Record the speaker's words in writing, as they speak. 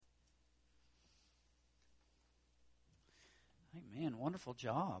Man, wonderful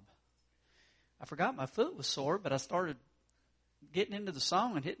job. I forgot my foot was sore, but I started getting into the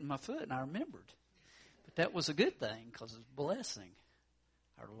song and hitting my foot, and I remembered. But that was a good thing because it's a blessing.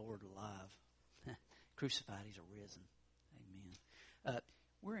 Our Lord alive. Crucified, He's arisen. Amen.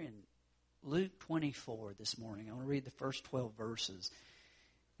 We're in Luke 24 this morning. I want to read the first 12 verses.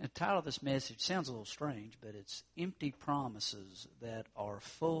 And the title of this message sounds a little strange, but it's Empty Promises That Are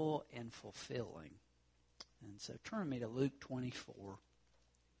Full and Fulfilling. And so turn me to Luke 24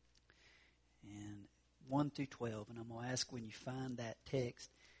 and 1 through 12. And I'm going to ask when you find that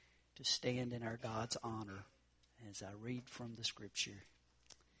text to stand in our God's honor as I read from the Scripture.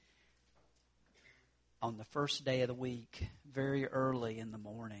 On the first day of the week, very early in the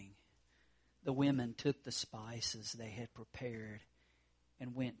morning, the women took the spices they had prepared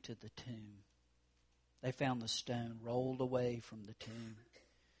and went to the tomb. They found the stone rolled away from the tomb.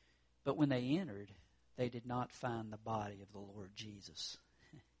 But when they entered, they did not find the body of the Lord Jesus.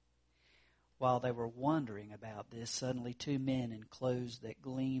 While they were wondering about this, suddenly two men in clothes that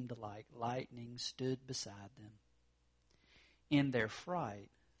gleamed like lightning stood beside them. In their fright,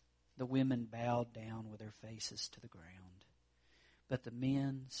 the women bowed down with their faces to the ground. But the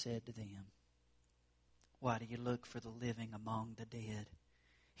men said to them, "Why do you look for the living among the dead?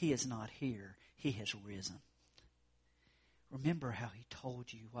 He is not here. He has risen. Remember how He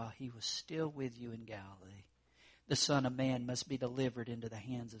told you while He was still with you in Galilee. The Son of Man must be delivered into the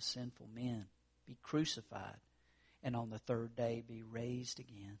hands of sinful men, be crucified, and on the third day be raised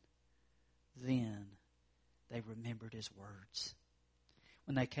again." Then they remembered His words.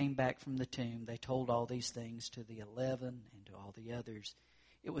 When they came back from the tomb, they told all these things to the 11 and to all the others.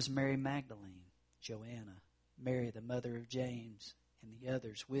 It was Mary Magdalene, Joanna, Mary the mother of James, and the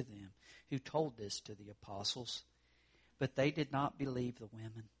others with them, who told this to the apostles. But they did not believe the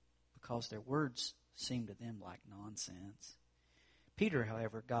women, because their words seemed to them like nonsense. Peter,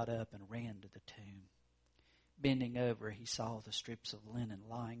 however, got up and ran to the tomb. Bending over, he saw the strips of linen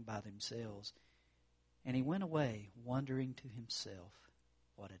lying by themselves, and he went away, wondering to himself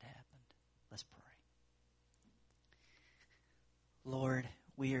what had happened. Let's pray. Lord,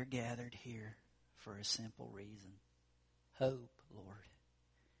 we are gathered here for a simple reason. Hope, Lord.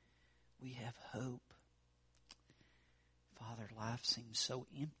 We have hope. Father, life seems so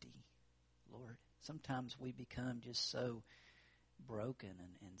empty, Lord. Sometimes we become just so broken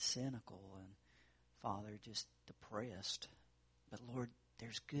and cynical and, Father, just depressed. But, Lord,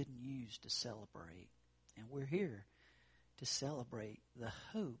 there's good news to celebrate. And we're here to celebrate the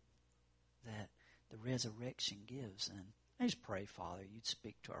hope that the resurrection gives. And I just pray, Father, you'd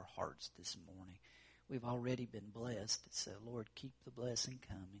speak to our hearts this morning. We've already been blessed. So, Lord, keep the blessing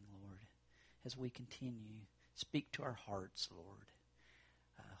coming, Lord, as we continue. Speak to our hearts, Lord.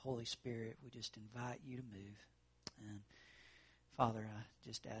 Holy Spirit, we just invite you to move. And, Father, I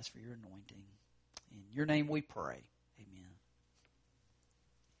just ask for your anointing. In your name we pray. Amen.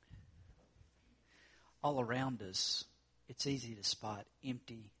 All around us, it's easy to spot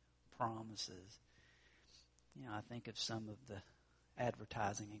empty promises. You know, I think of some of the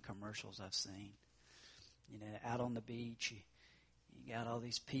advertising and commercials I've seen. You know, out on the beach, you got all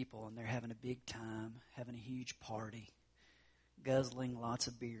these people, and they're having a big time, having a huge party, guzzling lots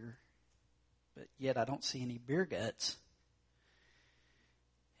of beer. But yet I don't see any beer guts.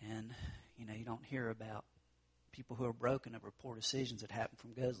 And, you know, you don't hear about people who are broken over poor decisions that happen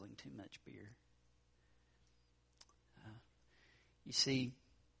from guzzling too much beer. You see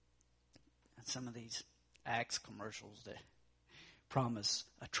some of these Axe commercials that promise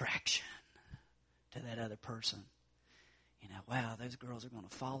attraction to that other person. You know, wow, those girls are going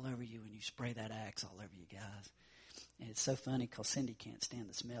to fall over you when you spray that Axe all over you guys. And it's so funny because Cindy can't stand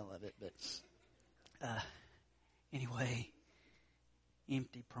the smell of it. But anyway,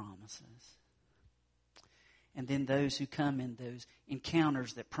 empty promises. And then those who come in those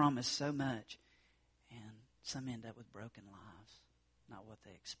encounters that promise so much, and some end up with broken lives. Not what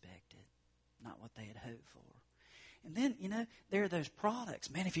they expected. Not what they had hoped for. And then, you know, there are those products.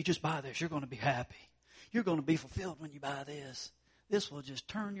 Man, if you just buy this, you're going to be happy. You're going to be fulfilled when you buy this. This will just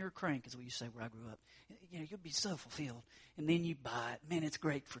turn your crank, as we used to say where I grew up. You know, you'll be so fulfilled. And then you buy it. Man, it's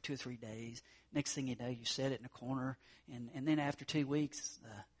great for 2 or 3 days. Next thing you know, you set it in a corner. And then after 2 weeks,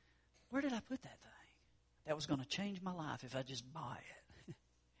 where did I put that thing? That was going to change my life if I just buy it.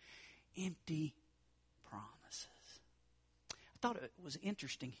 Empty promises. I thought it was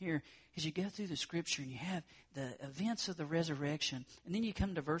interesting here as you go through the Scripture and you have the events of the resurrection, and then you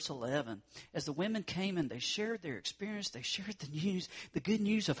come to verse 11. As the women came and they shared their experience, they shared the news, the good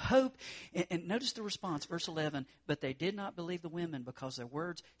news of hope. And notice the response, verse 11, but they did not believe the women because their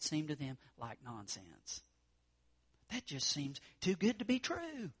words seemed to them like nonsense. That just seems too good to be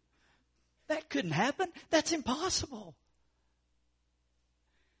true. That couldn't happen. That's impossible.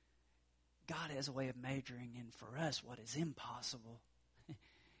 God has a way of measuring in for us what is impossible.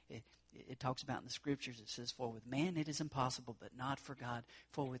 It talks about in the Scriptures, it says, for with man it is impossible, but not for God.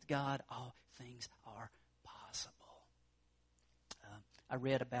 For with God all things are possible. I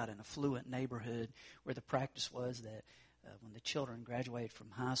read about an affluent neighborhood where the practice was that when the children graduated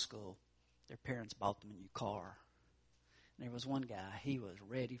from high school, their parents bought them a new car. And there was one guy, he was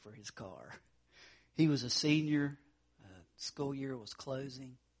ready for his car. He was a senior. School year was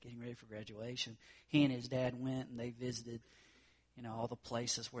closing, getting ready for graduation. He and his dad went and they visited, all the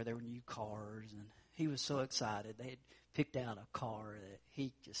places where there were new cars. And he was so excited. They had picked out a car that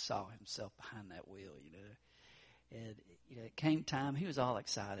he just saw himself behind that wheel, And, it came time. He was all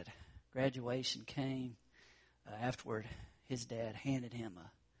excited. Graduation came. Afterward, his dad handed him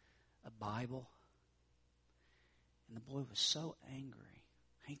a Bible. And the boy was so angry.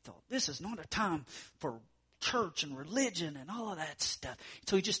 He thought, this is not a time for church and religion and all of that stuff.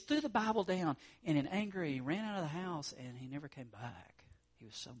 So he just threw the Bible down, and in anger he ran out of the house, and he never came back. He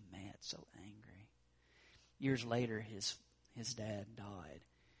was so mad, so angry. Years later, his dad died.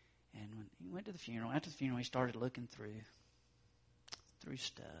 And when he went to the funeral, after the funeral, he started looking through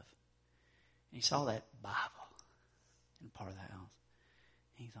stuff. And he saw that Bible in part of the house.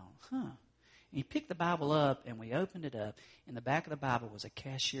 And he thought, And he picked the Bible up, and we opened it up. In the back of the Bible was a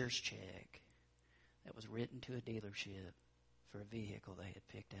cashier's check that was written to a dealership for a vehicle they had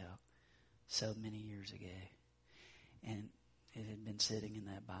picked out so many years ago. And it had been sitting in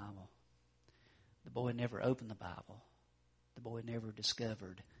that Bible. The boy never opened the Bible. The boy never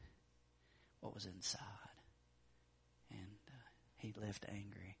discovered what was inside. And he left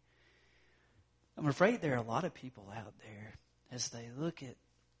angry. I'm afraid there are a lot of people out there as they look at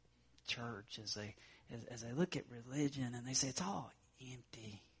church, as they look at religion, and they say it's all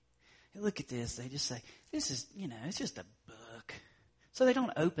empty. They look at this, they just say, this is, it's just a book. So they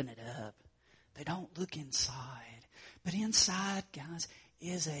don't open it up. They don't look inside. But inside, guys,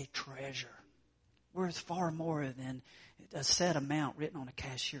 is a treasure worth far more than a set amount written on a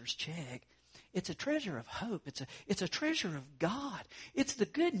cashier's check. It's a treasure of hope. It's a treasure of God. It's the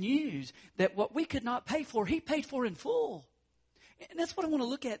good news that what we could not pay for, He paid for in full. And that's what I want to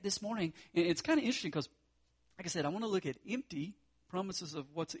look at this morning. And it's kind of interesting because, like I said, I want to look at empty promises of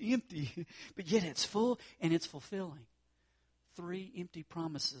what's empty, but yet it's full and it's fulfilling. 3 empty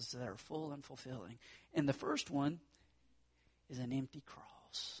promises that are full and fulfilling. And the first one is an empty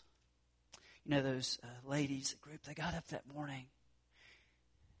cross. Those ladies, the group, they got up that morning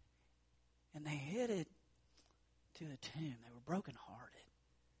and they headed to a tomb. They were brokenhearted.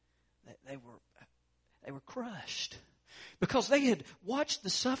 They were crushed. Because they had watched the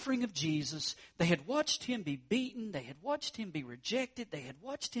suffering of Jesus. They had watched Him be beaten. They had watched Him be rejected. They had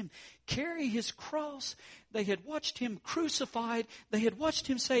watched Him carry His cross. They had watched Him crucified. They had watched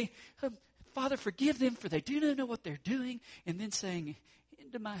Him say, Father, forgive them, for they do not know what they're doing. And then saying,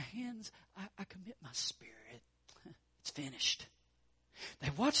 into my hands I commit my spirit. It's finished.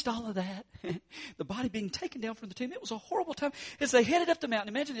 They watched all of that, the body being taken down from the tomb. It was a horrible time. As they headed up the mountain,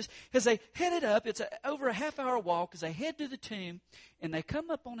 imagine this, as they headed up, it's over a half-hour walk, as they head to the tomb, and they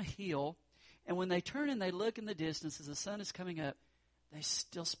come up on a hill, and when they turn and they look in the distance as the sun is coming up, they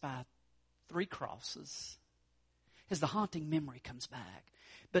still spy 3 crosses as the haunting memory comes back.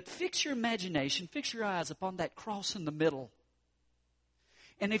 But fix your imagination, fix your eyes upon that cross in the middle.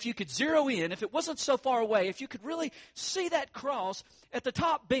 And if you could zero in, if it wasn't so far away, if you could really see that cross at the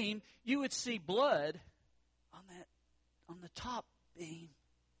top beam, you would see blood on the top beam,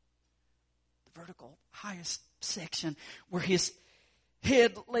 the vertical highest section, where His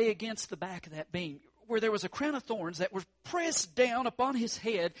head lay against the back of that beam, where there was a crown of thorns that was pressed down upon His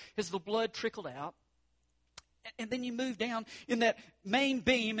head as the blood trickled out. And then you move down in that main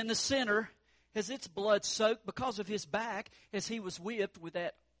beam in the center, as its blood soaked because of His back, as He was whipped with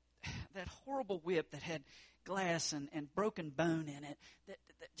that horrible whip that had glass and broken bone in it, that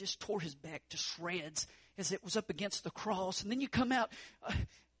just tore His back to shreds as it was up against the cross. And then you come out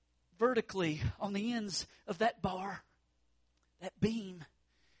vertically on the ends of that bar, that beam,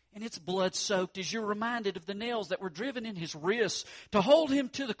 and it's blood soaked as you're reminded of the nails that were driven in His wrists to hold Him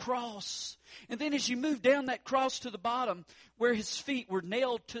to the cross. And then as you move down that cross to the bottom, where His feet were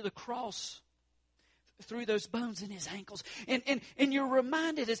nailed to the cross, through those bones in His ankles. And you're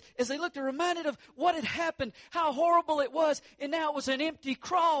reminded, as they looked, they're reminded of what had happened, how horrible it was, and now it was an empty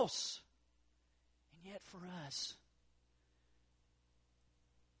cross. And yet for us,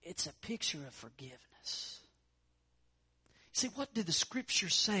 it's a picture of forgiveness. See, what do the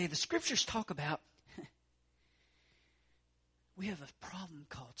Scriptures say? The Scriptures talk about We have a problem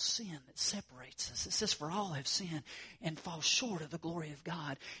called sin that separates us. It says, for all have sinned and fall short of the glory of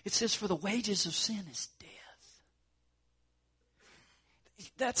God. It says, for the wages of sin is death.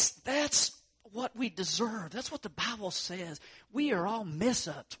 That's what we deserve. That's what the Bible says. We are all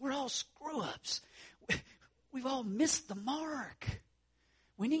mess-ups. We're all screw-ups. We've all missed the mark.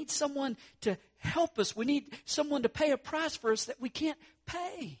 We need someone to help us. We need someone to pay a price for us that we can't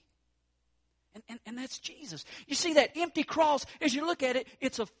pay. And that's Jesus. You see that empty cross, as you look at it,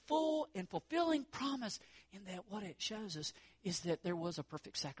 it's a full and fulfilling promise in that what it shows us is that there was a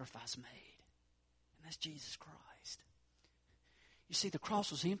perfect sacrifice made. And that's Jesus Christ. You see, the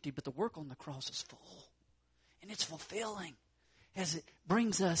cross was empty, but the work on the cross is full. And it's fulfilling as it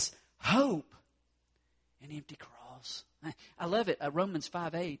brings us hope. An empty cross. I love it. Romans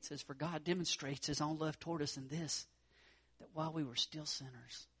 5:8 says, for God demonstrates his own love toward us in this, that while we were still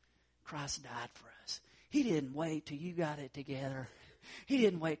sinners, Christ died for us. He didn't wait till you got it together. He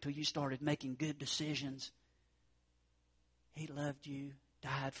didn't wait till you started making good decisions. He loved you,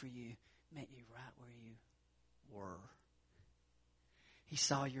 died for you, met you right where you were. He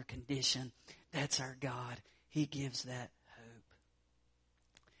saw your condition. That's our God. He gives that hope.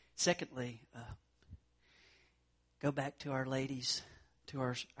 Secondly, go back to our ladies, to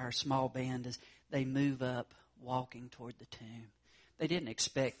our small band as they move up, walking toward the tomb. They didn't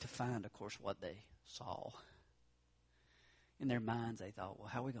expect to find, of course, what they saw. In their minds, they thought, well,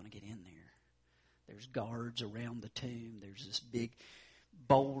 how are we going to get in there? There's guards around the tomb. There's this big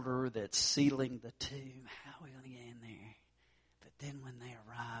boulder that's sealing the tomb. How are we going to get in there? But then when they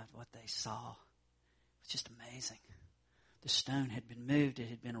arrived, what they saw was just amazing. The stone had been moved. It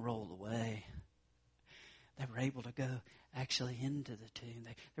had been rolled away. They were able to go actually into the tomb.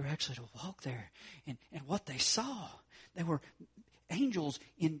 They were actually to walk there. And what they saw, they were angels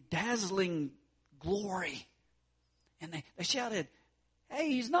in dazzling glory. And they shouted,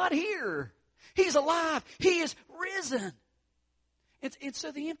 hey, he's not here. He's alive. He is risen. And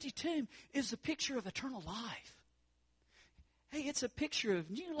so the empty tomb is a picture of eternal life. Hey, it's a picture of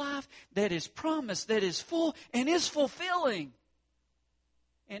new life that is promised, that is full and is fulfilling.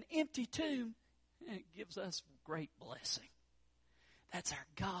 An empty tomb, it gives us great blessing. That's our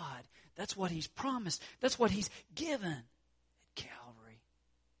God. That's what he's promised. That's what he's given at Calvary.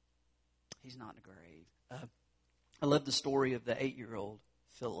 He's not in the grave. I love the story of the 8-year-old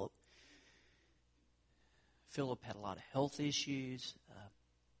Philip. Philip had a lot of health issues.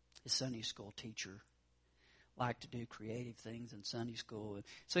 His Sunday school teacher liked to do creative things in Sunday school.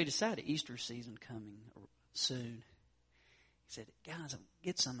 So he decided Easter season coming soon. He said, guys,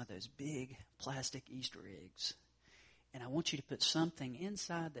 get some of those big plastic Easter eggs. And I want you to put something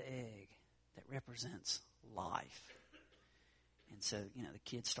inside the egg that represents life. And so, the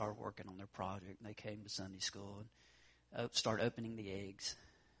kids started working on their project. And they came to Sunday school and start opening the eggs.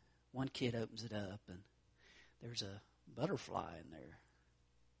 One kid opens it up, and there's a butterfly in there,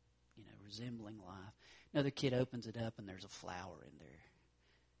 resembling life. Another kid opens it up, and there's a flower in there.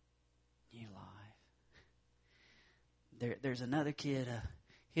 New life. There's another kid,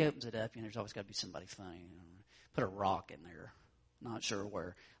 he opens it up, there's always got to be somebody funny. Put a rock in there. Not sure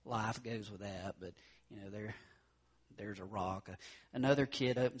where life goes with that, but, there's a rock. Another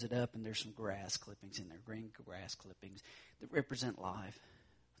kid opens it up, and there's some grass clippings in there, green grass clippings that represent life.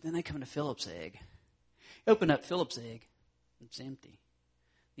 But then they come to Philip's egg. Open up Philip's egg. It's empty.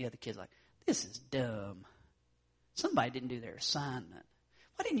 The other kid's like, this is dumb. Somebody didn't do their assignment.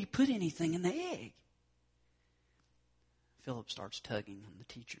 Why didn't you put anything in the egg? Philip starts tugging on the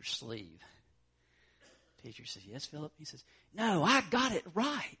teacher's sleeve. The teacher says, yes, Philip? He says, no, I got it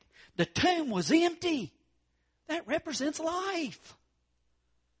right. The tomb was empty. That represents life.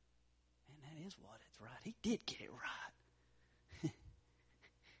 And that is what it's right. He did get it right.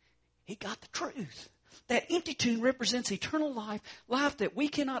 He got the truth. That empty tomb represents eternal life, life that we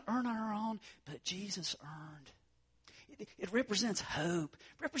cannot earn on our own, but Jesus earned. It represents hope.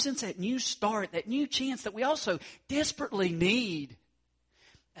 It represents that new start, that new chance that we also desperately need.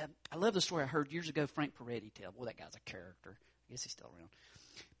 I love the story I heard years ago Frank Peretti tell. Well, that guy's a character. I guess he's still around.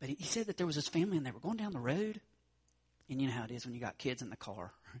 But he said that there was this family and they were going down the road. And you know how it is when you got kids in the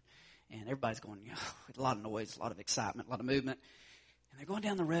car. And everybody's going, a lot of noise, a lot of excitement, a lot of movement. And they're going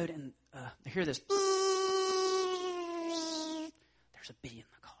down the road and they hear this. There's a bee in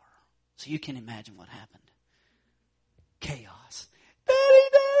the car. So you can imagine what happened. Chaos. Daddy,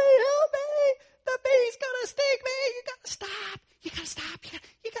 help me. The bee's going to sting me. You got to stop. You got to stop.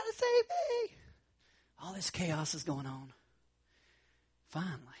 You got to save me. All this chaos is going on.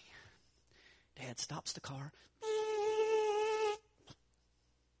 Finally, Dad stops the car.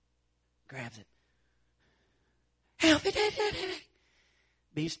 Grabs it. Help Daddy, Daddy.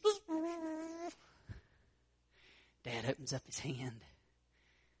 Beast. Dad opens up his hand.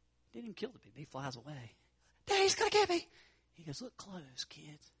 Didn't even kill the bee. He flies away. Daddy's going to get me. He goes, look close,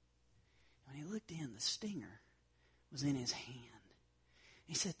 kids. When he looked in, the stinger was in his hand.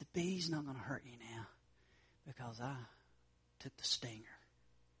 He said, the bee's not going to hurt you now because I took the stinger.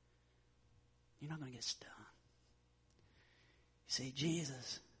 You're not going to get stung. You see,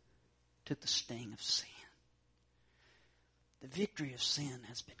 Jesus took the sting of sin. The victory of sin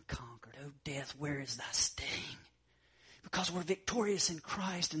has been conquered. Oh, death, where is thy sting? Because we're victorious in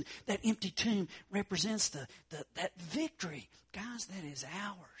Christ, and that empty tomb represents that victory. Guys, that is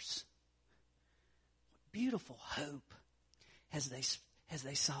ours. What beautiful hope as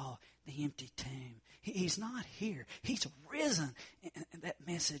they saw the empty tomb. He's not here. He's risen. And that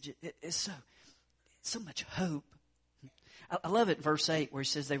message is so much hope. I love it in verse 8 where he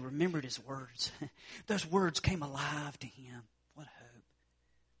says they remembered his words. Those words came alive to him. What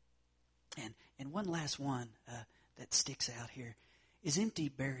hope. And one last one that sticks out here is empty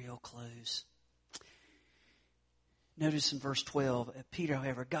burial clothes. Notice in verse 12, Peter,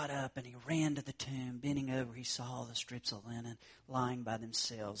 however, got up and he ran to the tomb. Bending over, he saw the strips of linen lying by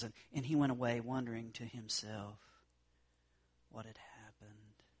themselves. And he went away wondering to himself what had happened.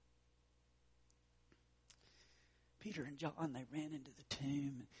 Peter and John, they ran into the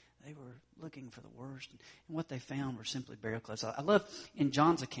tomb. They were looking for the worst. And what they found were simply burial clothes. I love in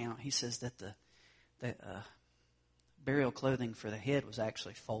John's account, he says that the burial clothing for the head was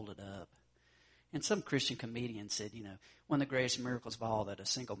actually folded up. And some Christian comedian said, one of the greatest miracles of all that a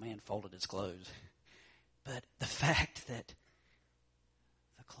single man folded his clothes. But the fact that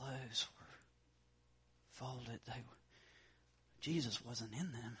the clothes were folded, Jesus wasn't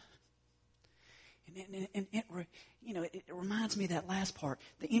in them. And it reminds me of that last part.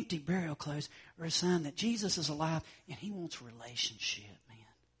 The empty burial clothes are a sign that Jesus is alive and he wants relationship, man.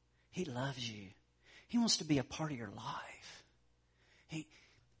 He loves you. He wants to be a part of your life.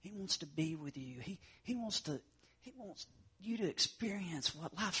 He wants to be with you. He wants you to experience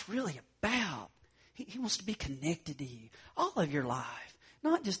what life's really about. He wants to be connected to you all of your life.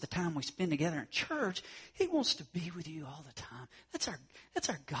 Not just the time we spend together in church. He wants to be with you all the time. That's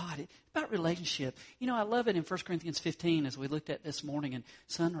our God. It's about relationship. I love it in 1 Corinthians 15 as we looked at this morning in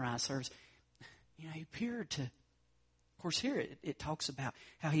sunrise service. He appeared to, of course here it talks about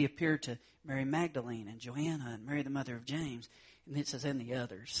how he appeared to Mary Magdalene and Joanna and Mary the mother of James. And then it says, and the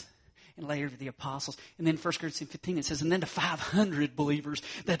others. And later to the apostles. And then 1 Corinthians 15 it says, and then to 500 believers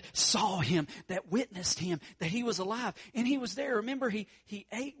that saw him, that witnessed him, that he was alive. And he was there. Remember, he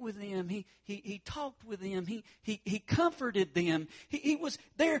ate with them. He talked with them. He comforted them. He was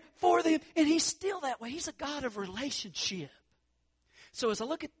there for them. And he's still that way. He's a God of relationship. So as I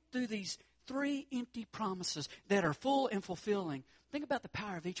look through these 3 empty promises that are full and fulfilling, think about the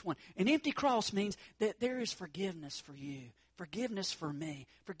power of each one. An empty cross means that there is forgiveness for you. Forgiveness for me.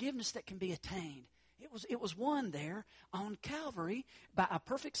 Forgiveness that can be attained. It was won there on Calvary by a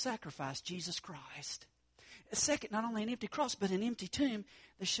perfect sacrifice, Jesus Christ. Second, not only an empty cross, but an empty tomb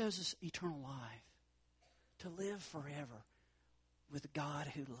that shows us eternal life. To live forever with God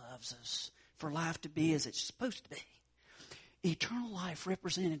who loves us. For life to be as it's supposed to be. Eternal life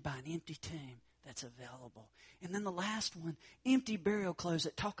represented by an empty tomb that's available. And then the last one, empty burial clothes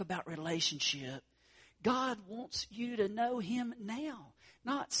that talk about relationship. God wants you to know him now,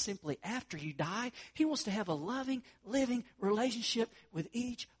 not simply after you die. He wants to have a loving, living relationship with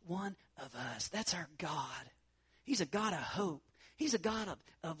each one of us. That's our God. He's a God of hope. He's a God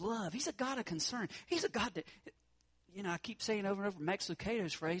of love. He's a God of concern. He's a God that, I keep saying over and over, Max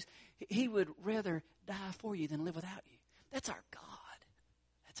Lucado's phrase, he would rather die for you than live without you. That's our God.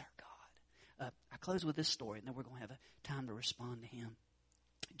 That's our God. I close with this story, and then we're going to have a time to respond to him.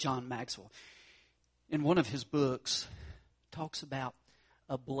 John Maxwell, in one of his books, talks about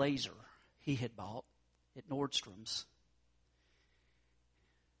a blazer he had bought at Nordstrom's.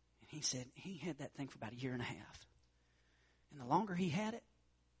 And he said he had that thing for about 1.5 years. And the longer he had it,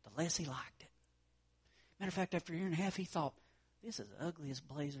 the less he liked it. Matter of fact, after 1.5 years, he thought, this is the ugliest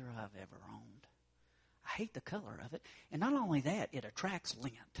blazer I've ever owned. I hate the color of it. And not only that, it attracts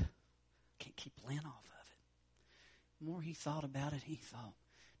lint. Can't keep lint off of it. The more he thought about it, he thought,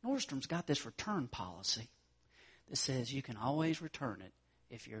 Nordstrom's got this return policy that says you can always return it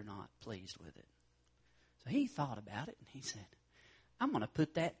if you're not pleased with it. So he thought about it and he said, I'm going to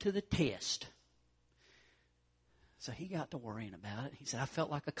put that to the test. So he got to worrying about it. He said, I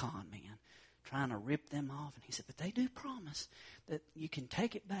felt like a con man trying to rip them off. And he said, but they do promise that you can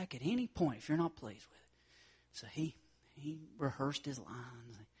take it back at any point if you're not pleased with it. So he rehearsed his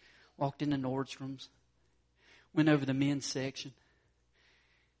lines. He walked into Nordstrom's. Went over the men's section.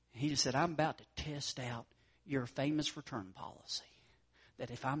 He just said, I'm about to test out your famous return policy.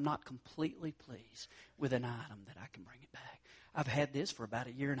 That if I'm not completely pleased with an item, that I can bring it back. I've had this for about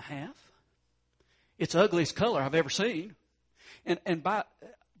 1.5 years. It's the ugliest color I've ever seen. And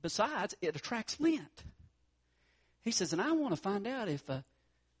besides, it attracts lint. He says, and I want to find out if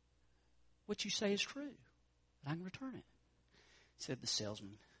what you say is true. And I can return it. Said the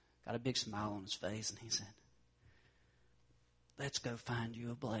salesman, got a big smile on his face, and he said, let's go find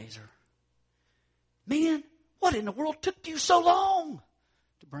you a blazer. Man, what in the world took you so long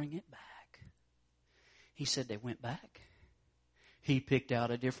to bring it back? He said they went back. He picked out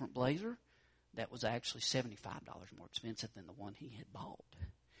a different blazer that was actually $75 more expensive than the one he had bought,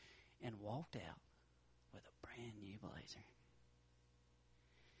 and walked out with a brand new blazer.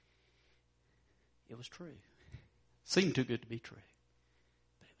 It was true. Seemed too good to be true,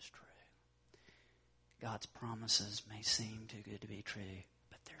 but it was true. God's promises may seem too good to be true,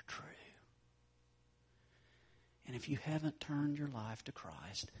 but they're true. And if you haven't turned your life to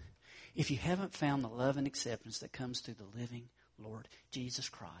Christ, if you haven't found the love and acceptance that comes through the living Lord Jesus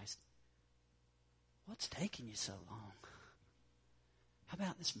Christ, what's taking you so long? How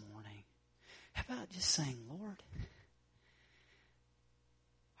about this morning? How about just saying, Lord,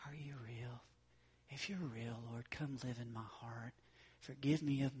 are you real? If you're real, Lord, come live in my heart. Forgive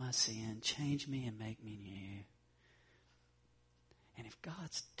me of my sin. Change me and make me new. And if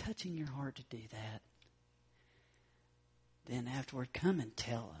God's touching your heart to do that, then afterward, come and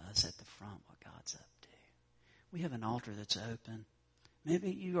tell us at the front what God's up to. We have an altar that's open.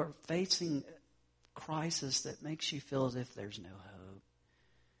 Maybe you are facing a crisis that makes you feel as if there's no hope.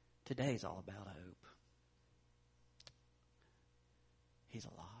 Today's all about hope. He's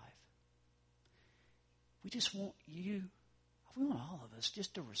alive. We just want you, we want all of us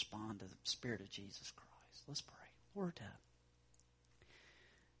just to respond to the Spirit of Jesus Christ. Let's pray. Lord,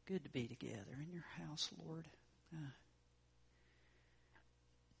 good to be together in your house, Lord.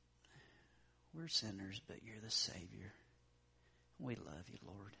 We're sinners, but you're the Savior. We love you,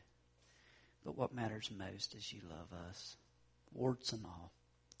 Lord. But what matters most is you love us, warts and all.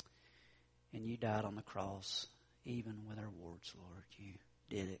 And you died on the cross, even with our warts, Lord. You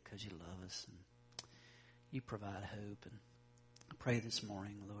did it because you love us, and you provide hope. And I pray this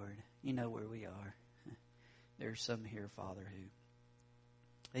morning, Lord, you know where we are. There's some here, Father, who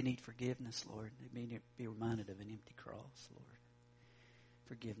they need forgiveness, Lord. They need to be reminded of an empty cross, Lord.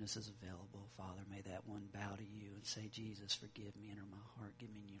 Forgiveness is available, Father. May that one bow to you and say, Jesus, forgive me, enter my heart, give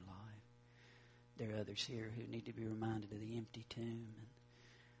me new life. There are others here who need to be reminded of the empty tomb and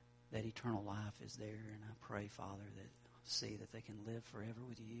that eternal life is there. And I pray, Father, that see that they can live forever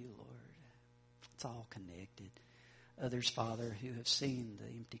with you, Lord. It's all connected. Others, Father, who have seen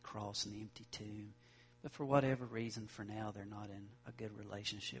the empty cross and the empty tomb, but for whatever reason, for now, they're not in a good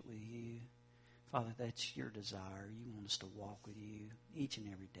relationship with you. Father, that's your desire. You want us to walk with you each and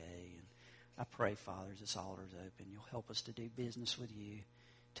every day. And I pray, Father, as this altar is open, you'll help us to do business with you,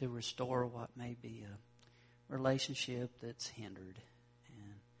 to restore what may be a relationship that's hindered.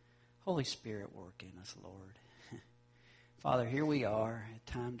 And Holy Spirit, work in us, Lord. Father, here we are,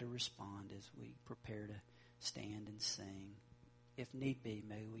 a time to respond as we prepare to stand and sing. If need be,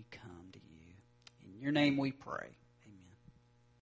 may we come to you. In your name we pray.